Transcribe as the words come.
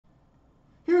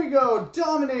go.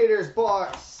 Dominators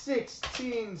box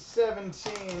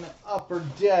 16-17 Upper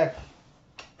Deck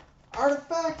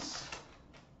Artifacts.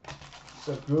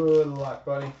 So good luck,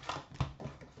 buddy.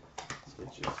 Let's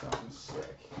get you something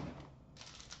sick.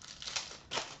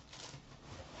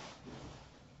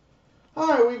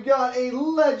 Alright, we've got a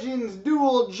Legends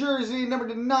dual jersey, number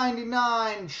to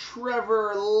 99,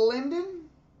 Trevor Linden.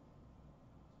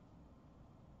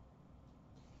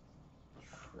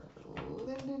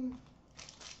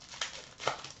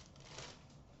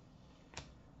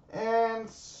 And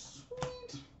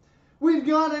sweet, we've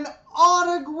got an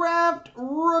autographed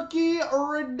rookie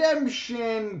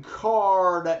redemption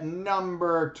card,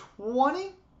 number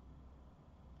 20.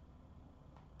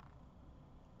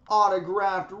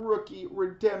 Autographed rookie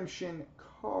redemption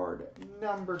card,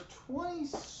 number 20.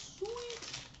 Sweet.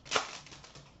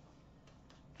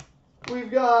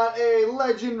 We've got a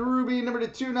Legend Ruby, number to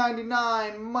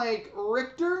 299, Mike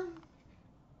Richter.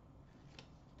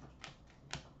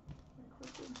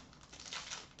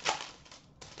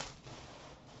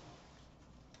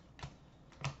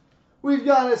 We've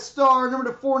got a star,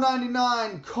 number to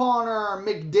 499, Connor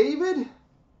McDavid.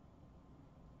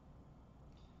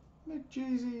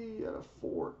 McJeezy at a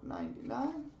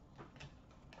 499.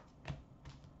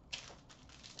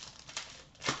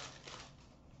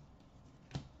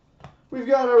 We've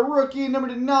got a rookie, number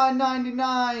to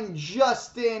 999,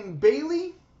 Justin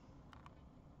Bailey.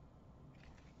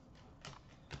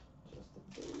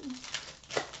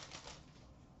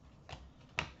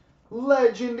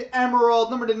 Legend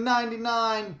Emerald, number to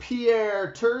 99,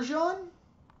 Pierre Turgeon.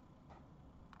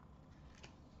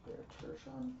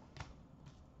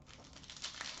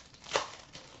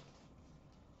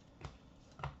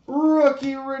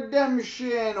 Rookie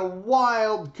Redemption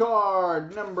Wild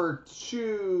Card, number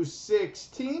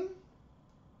 216.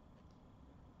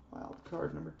 Wild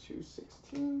Card number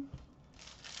 216.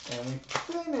 And we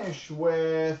finish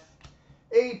with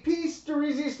a piece de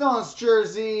resistance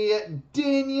jersey,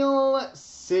 Daniel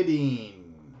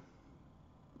Sedin.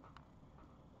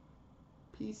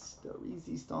 Piece de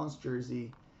resistance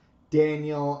jersey,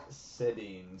 Daniel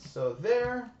Sedin. So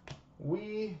there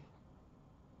we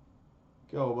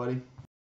go, buddy.